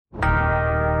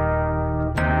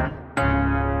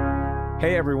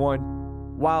Hey everyone.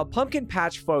 While pumpkin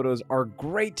patch photos are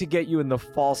great to get you in the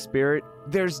fall spirit,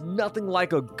 there's nothing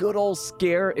like a good old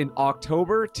scare in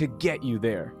October to get you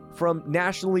there. From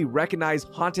nationally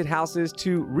recognized haunted houses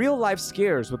to real-life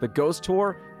scares with a ghost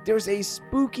tour, there's a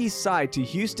spooky side to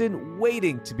Houston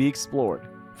waiting to be explored.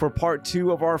 For part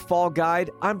 2 of our fall guide,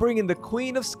 I'm bringing the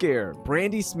Queen of Scare,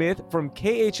 Brandy Smith from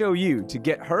KHOU, to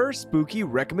get her spooky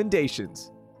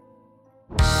recommendations.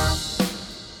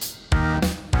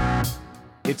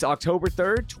 It's October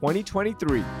 3rd,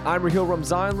 2023. I'm Raheel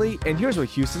Ramzanli, and here's what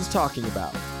Houston's talking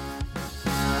about.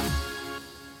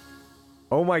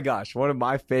 Oh my gosh, one of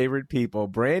my favorite people,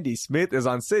 Brandy Smith, is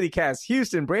on CityCast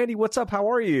Houston. Brandy, what's up?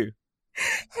 How are you?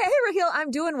 Hey, Raheel,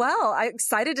 I'm doing well. I'm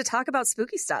excited to talk about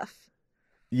spooky stuff.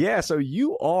 Yeah, so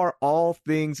you are all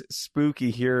things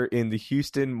spooky here in the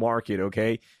Houston market,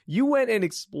 okay? You went and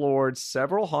explored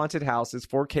several haunted houses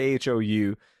for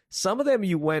KHOU. Some of them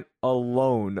you went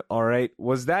alone, all right?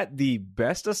 Was that the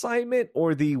best assignment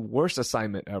or the worst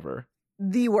assignment ever?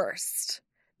 The worst.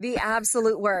 The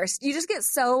absolute worst. You just get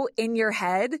so in your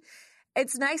head.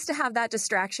 It's nice to have that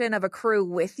distraction of a crew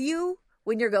with you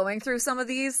when you're going through some of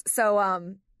these.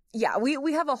 So, yeah,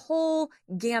 we have a whole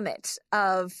gamut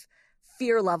of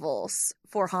fear levels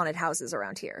for haunted houses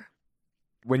around here.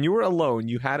 When you were alone,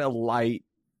 you had a light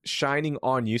shining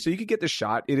on you so you could get the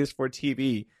shot. It is for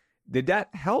TV. Did that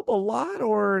help a lot,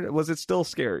 or was it still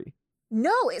scary?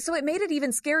 No, so it made it even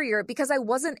scarier because I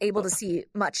wasn't able to see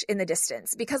much in the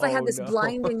distance because I had this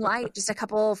blinding light just a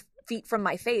couple feet from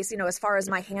my face, as far as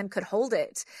my hand could hold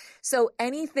it. So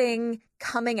anything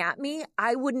coming at me,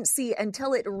 I wouldn't see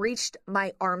until it reached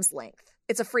my arm's length.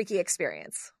 It's a freaky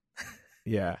experience.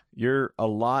 Yeah, you're a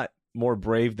lot more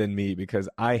brave than me because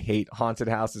I hate haunted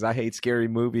houses. I hate scary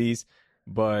movies,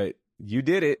 but you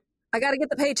did it. I got to get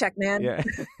the paycheck, man. Yeah.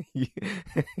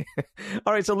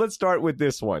 All right, so let's start with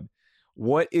this one.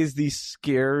 What is the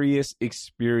scariest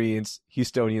experience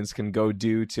Houstonians can go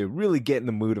do to really get in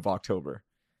the mood of October?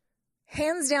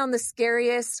 Hands down, the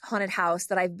scariest haunted house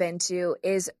that I've been to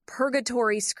is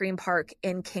Purgatory Scream Park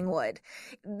in Kingwood.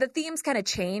 The themes kind of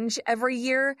change every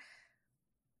year.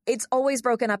 It's always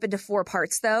broken up into 4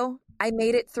 parts, though. I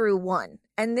made it through 1.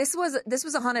 And this was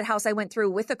a haunted house I went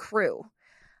through with a crew.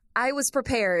 I was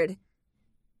prepared,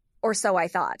 or so I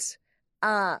thought.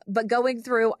 But going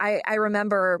through, I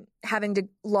remember having to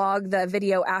log the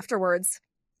video afterwards.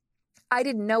 I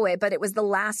didn't know it, but it was the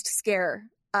last scare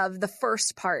of the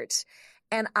first part.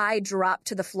 And I dropped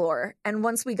to the floor. And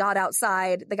once we got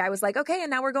outside, the guy was like, okay, and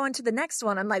now we're going to the next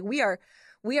one. I'm like, we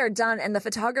are done. And the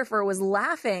photographer was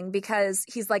laughing because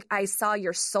he's like, I saw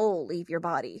your soul leave your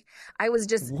body. I was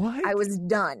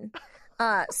done.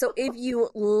 So if you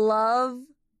love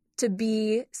to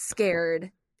be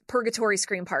scared, Purgatory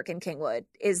Scream Park in Kingwood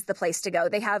is the place to go.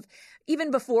 They have,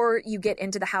 even before you get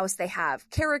into the house, they have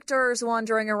characters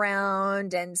wandering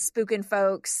around and spooking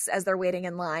folks as they're waiting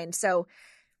in line. So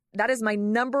that is my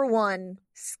number 1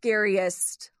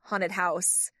 scariest haunted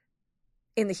house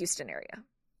in the Houston area.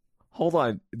 Hold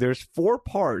on. There's 4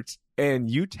 parts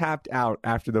and you tapped out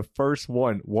after the first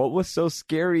one. What was so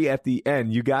scary at the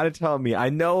end? You got to tell me. I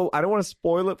know I don't want to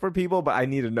spoil it for people, but I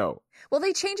need to know. Well,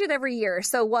 they change it every year.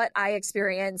 So what I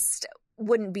experienced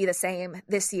wouldn't be the same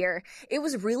this year. It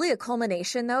was really a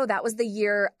culmination, though. That was the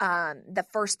year the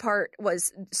first part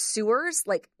was sewers,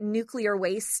 like nuclear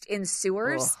waste in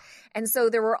sewers. Oh. And so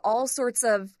there were all sorts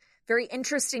of very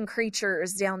interesting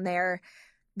creatures down there.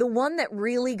 The one that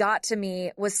really got to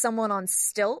me was someone on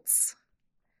stilts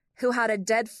who had a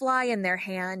dead fly in their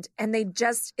hand, and they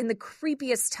just, in the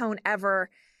creepiest tone ever,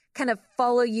 kind of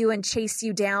follow you and chase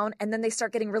you down, and then they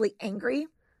start getting really angry.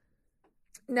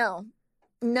 No.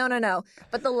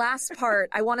 But the last part,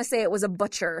 I want to say it was a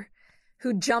butcher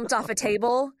who jumped off a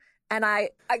table, and I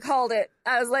called it.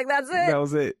 I was like, that's it. That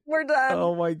was it. We're done.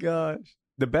 Oh my gosh.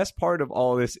 The best part of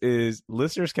all this is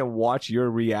listeners can watch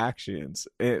your reactions.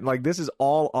 This is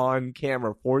all on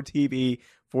camera for TV,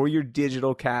 for your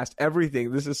digital cast,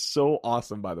 everything. This is so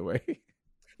awesome, by the way.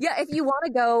 Yeah, if you want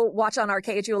to go watch on our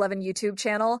KHU11 YouTube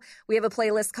channel, we have a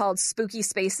playlist called Spooky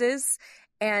Spaces,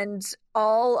 and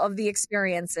all of the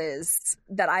experiences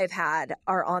that I've had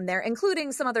are on there,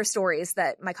 including some other stories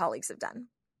that my colleagues have done.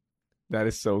 That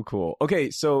is so cool.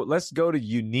 Okay, so let's go to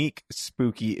unique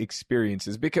spooky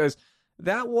experiences, because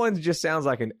that one just sounds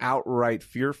like an outright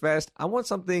fear fest. I want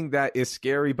something that is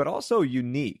scary, but also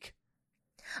unique.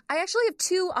 I actually have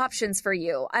 2 options for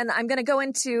you, and I'm going to go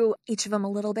into each of them a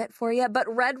little bit for you. But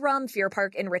Red Rum Fear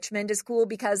Park in Richmond is cool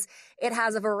because it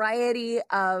has a variety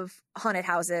of haunted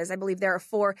houses. I believe there are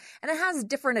 4, and it has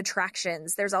different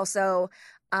attractions. There's also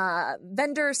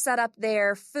vendors set up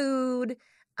there, food,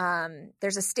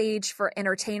 There's a stage for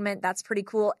entertainment. That's pretty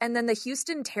cool. And then the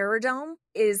Houston Terror Dome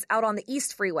is out on the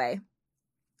East Freeway,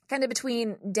 kind of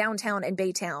between downtown and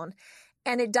Baytown.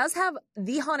 And it does have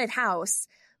the haunted house,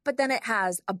 but then it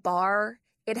has a bar.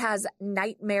 It has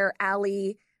Nightmare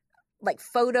Alley, like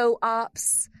photo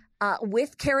ops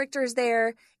with characters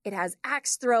there. It has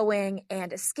axe throwing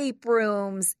and escape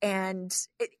rooms, and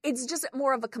it's just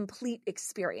more of a complete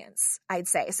experience, I'd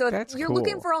say. So if you're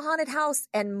looking for a haunted house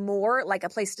and more like a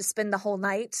place to spend the whole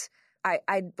night,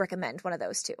 I'd recommend one of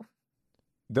those two.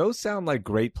 Those sound like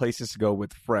great places to go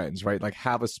with friends, right? Like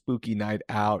have a spooky night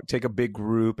out, take a big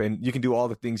group, and you can do all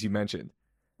the things you mentioned.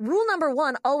 Rule number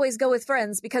one, always go with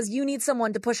friends because you need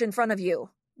someone to push in front of you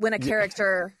when a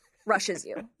character rushes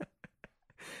you.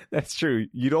 That's true.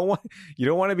 You don't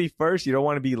want to be first. You don't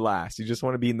want to be last. You just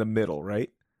want to be in the middle, right?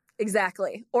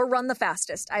 Exactly. Or run the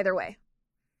fastest. Either way.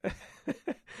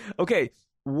 Okay.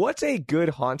 What's a good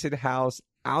haunted house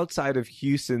outside of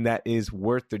Houston that is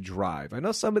worth the drive? I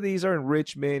know some of these are in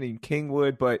Richmond and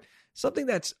Kingwood, but something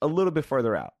that's a little bit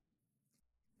further out.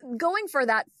 Going for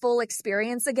that full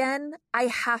experience again, I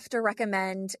have to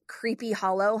recommend Creepy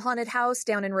Hollow Haunted House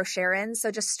down in Rocheron. So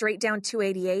just straight down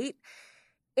 288.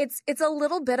 It's a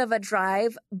little bit of a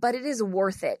drive, but it is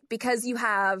worth it because you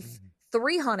have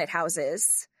 3 haunted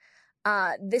houses.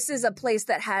 This is a place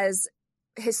that has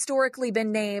historically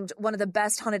been named one of the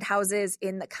best haunted houses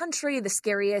in the country, the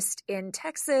scariest in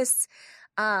Texas.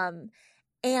 And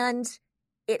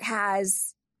it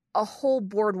has a whole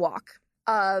boardwalk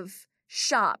of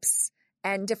shops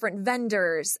and different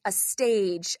vendors, a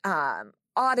stage,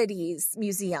 oddities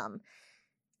museum.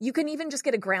 You can even just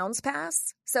get a grounds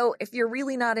pass. So if you're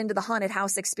really not into the haunted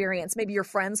house experience, maybe your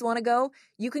friends want to go,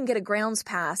 you can get a grounds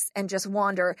pass and just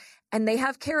wander. And they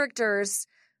have characters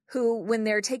who, when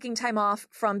they're taking time off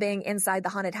from being inside the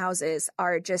haunted houses,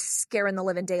 are just scaring the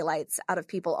living daylights out of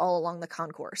people all along the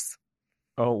concourse.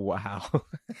 Oh, wow.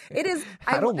 It is.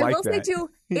 I will say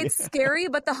too, it's scary,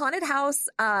 but the haunted house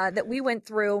that we went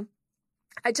through,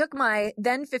 I took my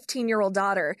then 15-year-old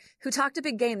daughter who talked a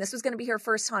big game. This was going to be her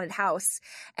first haunted house.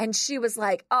 And she was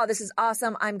like, oh, this is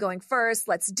awesome. I'm going first.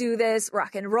 Let's do this.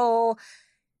 Rock and roll.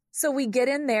 So we get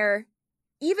in there.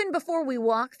 Even before we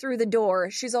walk through the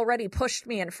door, she's already pushed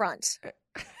me in front.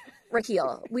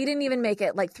 Raquel, we didn't even make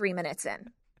it like 3 minutes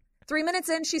in. 3 minutes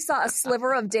in, she saw a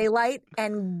sliver of daylight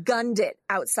and gunned it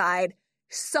outside,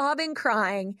 sobbing,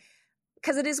 crying.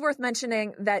 Because it is worth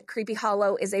mentioning that Creepy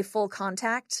Hollow is a full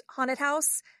contact haunted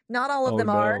house. Not all of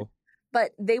them are, but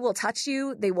they will touch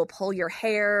you. They will pull your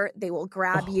hair. They will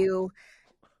grab you.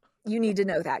 You need to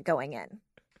know that going in.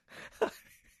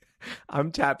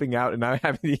 I'm tapping out and I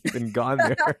haven't even gone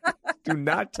there. Do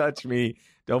not touch me.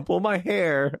 Don't pull my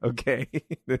hair. Okay.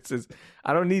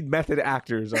 I don't need method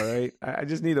actors. All right. I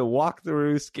just need to walk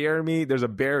through, scare me. There's a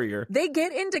barrier. They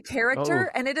get into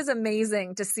character and it is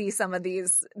amazing to see some of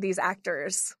these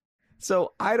actors.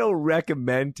 So I don't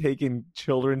recommend taking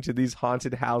children to these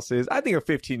haunted houses. I think a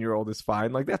 15-year-old is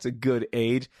fine. Like that's a good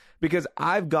age because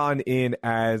I've gone in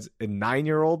as a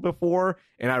 9-year-old before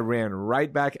and I ran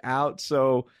right back out.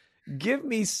 So give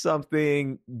me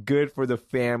something good for the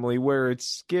family where it's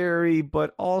scary,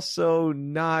 but also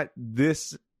not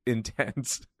this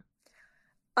intense.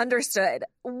 Understood.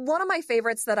 One of my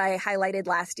favorites that I highlighted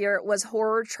last year was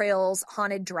Horror Trail's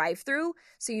Haunted Drive-Thru.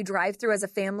 So you drive through as a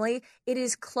family. It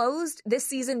is closed this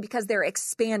season because they're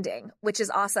expanding, which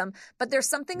is awesome. But there's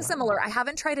something similar. I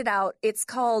haven't tried it out. It's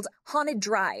called Haunted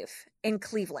Drive in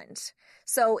Cleveland.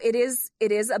 So it is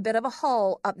a bit of a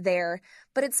haul up there,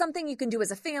 but it's something you can do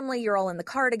as a family. You're all in the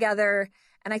car together.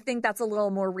 And I think that's a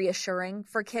little more reassuring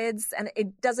for kids. And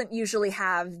it doesn't usually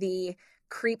have the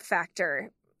creep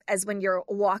factor as when you're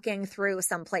walking through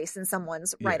someplace and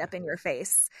someone's right up in your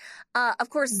face. Of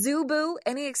course, Zoo Boo,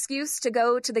 any excuse to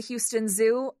go to the Houston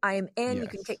Zoo, I am in. Yes. You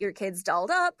can get your kids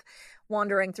dolled up,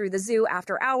 wandering through the zoo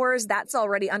after hours. That's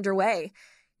already underway.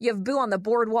 You have Boo on the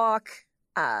boardwalk,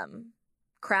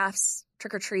 crafts,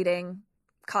 trick-or-treating,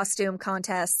 costume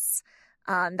contests.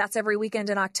 That's every weekend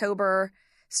in October.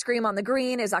 Scream on the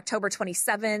Green is October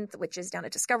 27th, which is down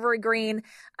at Discovery Green.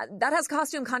 That has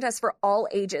costume contests for all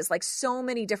ages, like so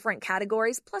many different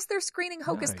categories. Plus, they're screening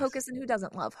Hocus Pocus, and who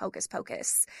doesn't love Hocus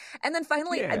Pocus? And then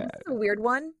finally, this is a weird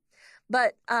one,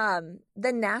 but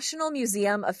the National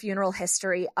Museum of Funeral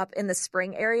History up in the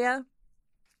Spring area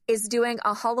is doing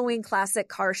a Halloween classic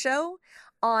car show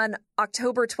on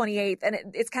October 28th, and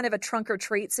it's kind of a trunk or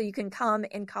treat, so you can come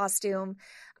in costume.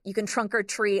 You can trunk or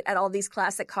treat at all these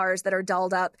classic cars that are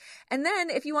dolled up. And then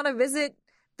if you want to visit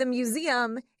the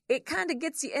museum, it kind of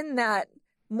gets you in that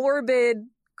morbid,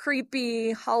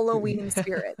 creepy Halloween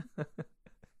spirit.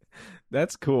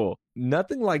 That's cool.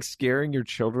 nothing like scaring your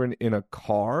children in a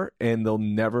car and they'll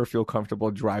never feel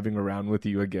comfortable driving around with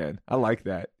you again. I like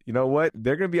that. You know what?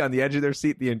 They're going to be on the edge of their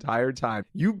seat the entire time.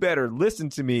 You better listen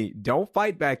to me. Don't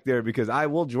fight back there because I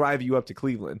will drive you up to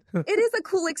Cleveland. It is a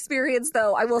cool experience,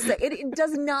 though. I will say it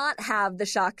does not have the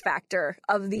shock factor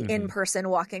of the in-person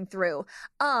walking through.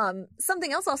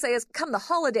 Something else I'll say is come the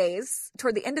holidays,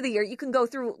 toward the end of the year, you can go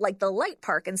through like the light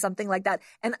park and something like that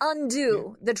and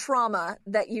undo the trauma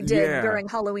that you did during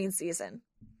Halloween season.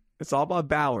 It's all about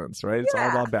balance, right? It's all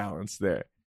about balance there.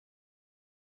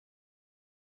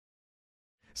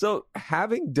 So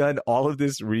having done all of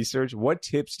this research, what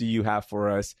tips do you have for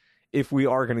us if we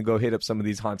are going to go hit up some of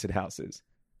these haunted houses?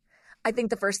 I think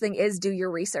the first thing is do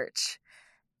your research.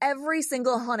 Every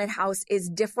single haunted house is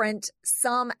different.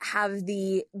 Some have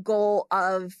the goal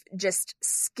of just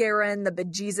scaring the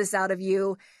bejesus out of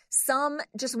you. Some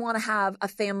just want to have a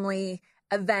family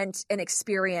event and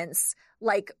experience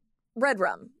like Red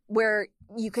Room, where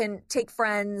you can take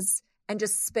friends and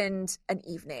just spend an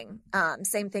evening.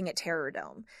 Same thing at Terror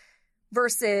Dome.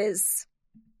 Versus,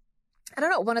 I don't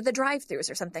know, one of the drive-thrus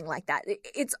or something like that.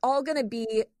 It's all going to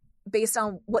be based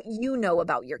on what you know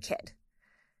about your kid.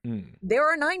 There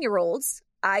are 9-year-olds,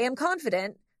 I am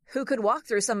confident, who could walk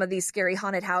through some of these scary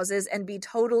haunted houses and be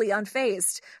totally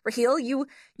unfazed. Raheel, you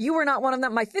were not one of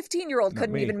them. My 15-year-old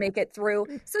couldn't even make it through.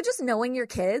 So just knowing your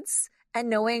kids and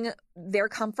knowing their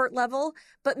comfort level,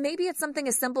 but maybe it's something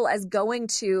as simple as going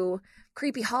to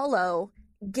Creepy Hollow,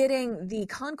 getting the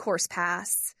concourse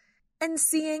pass, and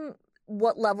seeing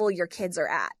what level your kids are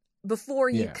at before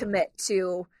you commit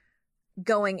to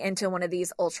going into one of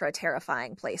these ultra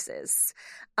terrifying places.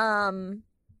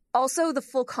 Also, the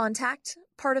full contact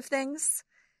part of things.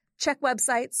 Check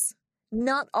websites.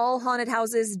 Not all haunted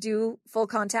houses do full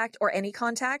contact or any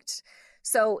contact.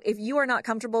 So if you are not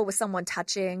comfortable with someone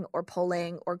touching or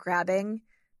pulling or grabbing,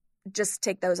 just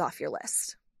take those off your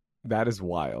list. That is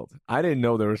wild. I didn't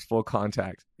know there was full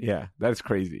contact. Yeah, that's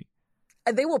crazy.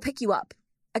 They will pick you up.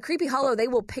 At Creepy Hollow, they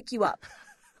will pick you up.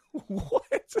 What?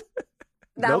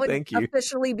 That would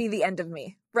officially be the end of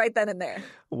me right then and there.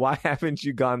 Why haven't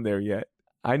you gone there yet?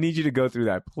 I need you to go through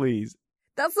that, please.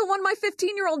 That's the one my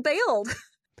 15-year-old bailed.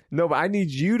 No, but I need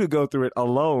you to go through it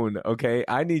alone, okay?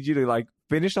 I need you to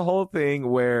finish the whole thing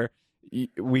where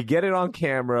we get it on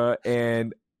camera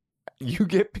and you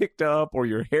get picked up or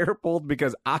your hair pulled,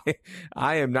 because I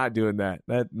am not doing that.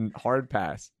 That hard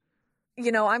pass.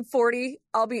 You know, I'm 40.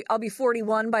 I'll be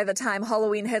 41 by the time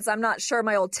Halloween hits. I'm not sure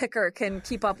my old ticker can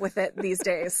keep up with it these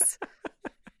days.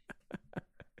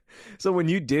 So when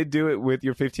you did do it with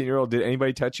your 15-year-old, did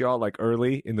anybody touch y'all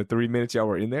early in the 3 minutes y'all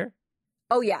were in there?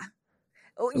 Oh, yeah.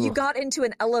 You got into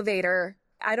an elevator.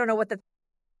 I don't know what the...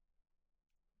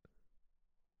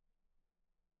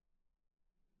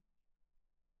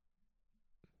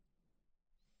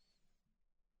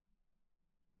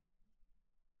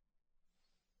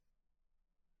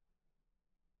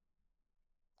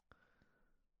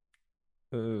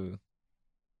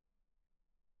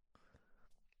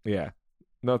 Yeah.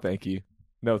 No, thank you.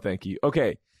 No, thank you.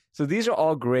 Okay. So these are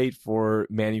all great for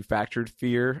manufactured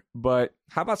fear, but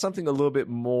how about something a little bit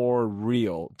more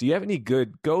real? Do you have any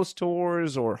good ghost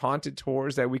tours or haunted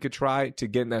tours that we could try to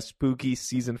get in that spooky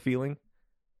season feeling?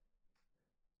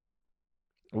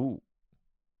 Ooh.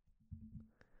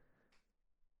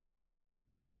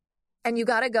 And you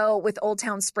got to go with Old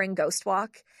Town Spring Ghost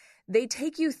Walk. They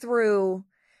take you through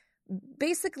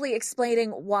basically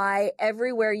explaining why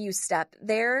everywhere you step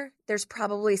there's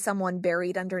probably someone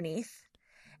buried underneath.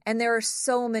 And there are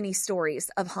so many stories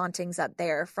of hauntings up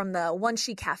there, from the One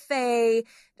She Cafe,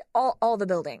 all the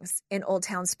buildings in Old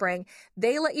Town Spring.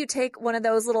 They let you take one of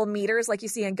those little meters like you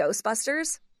see in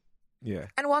Ghostbusters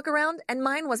and walk around. And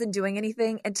mine wasn't doing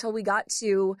anything until we got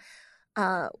to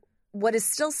what is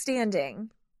still standing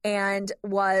and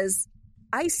was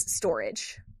ice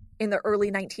storage in the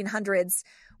early 1900s,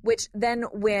 which then,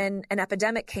 when an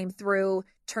epidemic came through,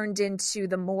 turned into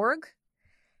the morgue.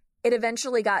 It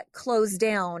eventually got closed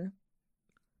down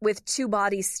with 2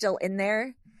 bodies still in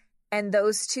there. And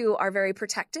those 2 are very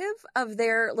protective of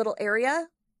their little area,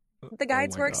 the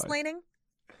guides were explaining.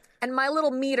 And my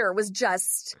little meter was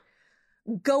just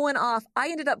going off. I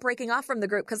ended up breaking off from the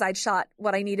group because I'd shot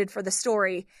what I needed for the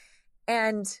story.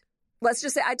 And let's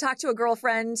just say I talked to a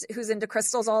girlfriend who's into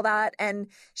crystals, all that, and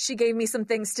she gave me some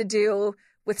things to do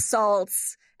with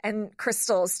salts and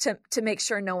crystals to make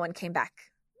sure no one came back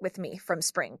with me from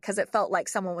spring, because it felt like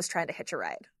someone was trying to hitch a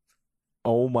ride.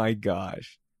 Oh my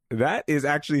gosh. That is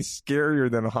actually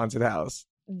scarier than a haunted house.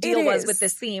 deal was with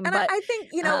this theme. And but I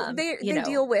think, they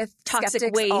deal with toxic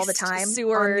skeptics waste, all the time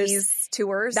sewers. on these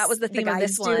tours. That was the theme of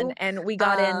this one. And we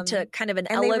got into kind of an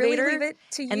elevator. They really leave it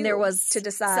to you and there was to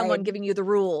decide someone giving you the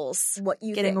rules, what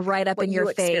you getting think, right up what in your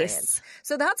experience. face.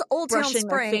 So that's Old Town Brushing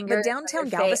their Spring. finger But downtown on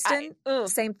your Galveston,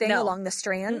 face. same thing No. along the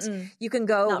Strand. Mm-mm. You can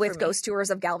go Not with for me. ghost tours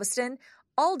of Galveston.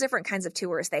 All different kinds of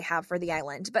tours they have for the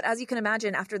island. But as you can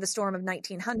imagine, after the storm of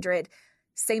 1900,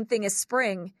 same thing as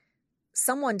spring,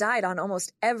 someone died on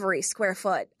almost every square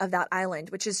foot of that island,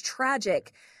 which is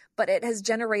tragic. But it has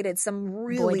generated some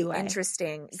really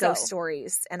interesting ghost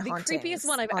stories and hauntings. The creepiest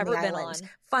one I've ever been on.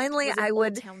 Finally, I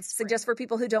would Spring. suggest for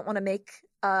people who don't want to make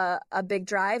a big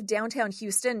drive, downtown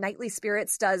Houston, Nightly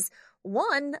Spirits does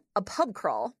a pub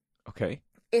crawl. Okay.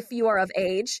 If you are of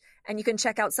age, and you can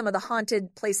check out some of the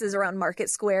haunted places around Market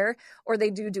Square, or they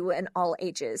do an all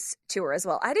ages tour as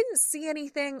well. I didn't see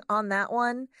anything on that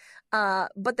one,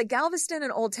 but the Galveston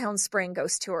and Old Town Spring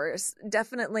ghost tours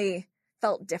definitely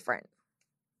felt different.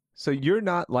 So you're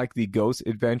not like the Ghost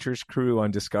Adventures crew on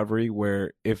Discovery,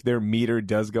 where if their meter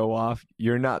does go off,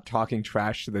 you're not talking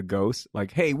trash to the ghosts.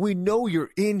 Like, hey, we know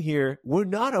you're in here. We're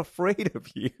not afraid of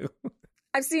you.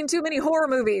 I've seen too many horror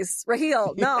movies.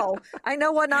 Raheel, no, I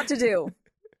know what not to do.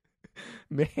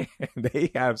 Man,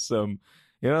 they have some,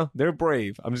 they're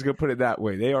brave. I'm just going to put it that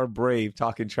way. They are brave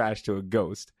talking trash to a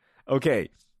ghost. Okay,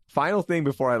 final thing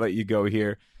before I let you go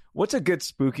here. What's a good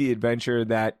spooky adventure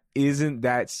that isn't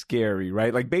that scary,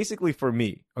 right? Like basically for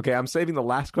me, okay, I'm saving the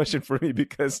last question for me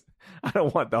because I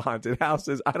don't want the haunted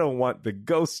houses. I don't want the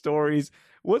ghost stories.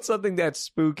 What's something that's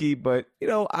spooky, but,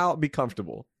 I'll be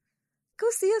comfortable? Go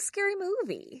see a scary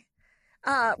movie.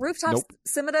 Rooftop Nope.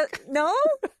 Cinema. No?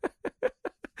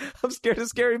 I'm scared of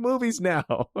scary movies now.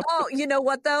 Oh, you know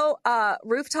what though?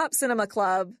 Rooftop Cinema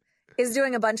Club is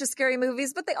doing a bunch of scary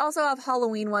movies, but they also have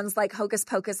Halloween ones like Hocus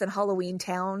Pocus and Halloween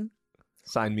Town.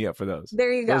 Sign me up for those.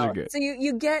 There you go. Those are good. So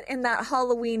you get in that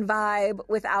Halloween vibe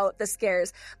without the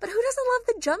scares. But who doesn't love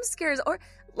the jump scares? Or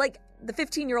like the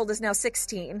 15-year-old is now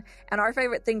 16, and our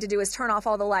favorite thing to do is turn off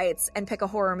all the lights and pick a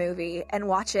horror movie and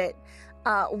watch it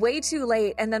way too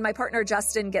late. And then my partner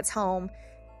Justin gets home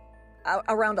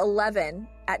around 11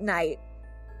 at night.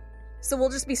 So we'll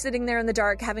just be sitting there in the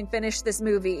dark having finished this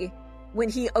movie. When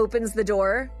he opens the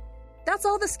door, that's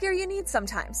all the scare you need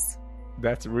sometimes.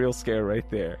 That's a real scare right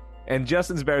there. And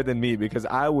Justin's better than me because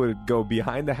I would go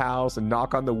behind the house and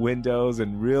knock on the windows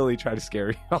and really try to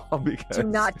scare y'all because... Do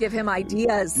not give him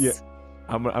ideas. Yeah,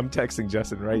 I'm texting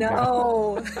Justin right now.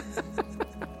 No.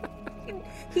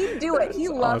 He'd do it. He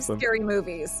loves awesome. Scary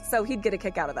movies, so he'd get a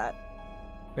kick out of that.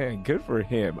 Man, good for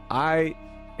him. I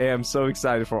am so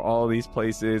excited for all these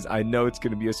places. I know it's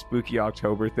going to be a spooky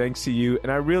October thanks to you,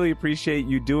 and I really appreciate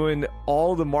you doing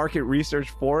all the market research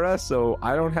for us so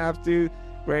I don't have to.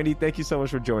 Brandy, thank you so much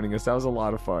for joining us. That was a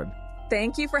lot of fun.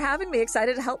 Thank you for having me.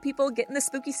 Excited to help people get in the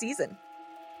spooky season.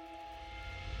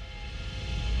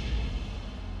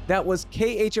 That was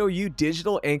KHOU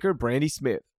digital anchor Brandy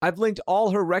Smith. I've linked all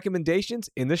her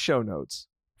recommendations in the show notes.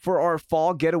 For our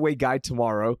fall getaway guide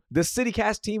tomorrow, the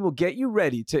CityCast team will get you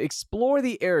ready to explore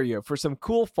the area for some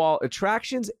cool fall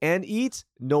attractions and eats,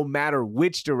 no matter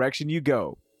which direction you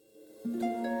go.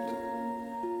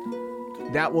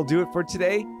 That will do it for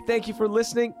today. Thank you for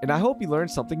listening, and I hope you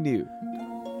learned something new.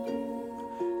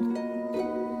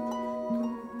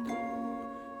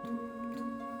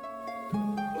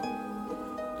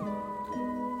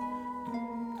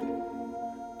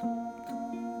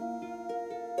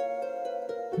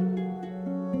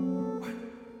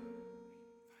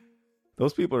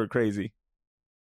 Those people are crazy.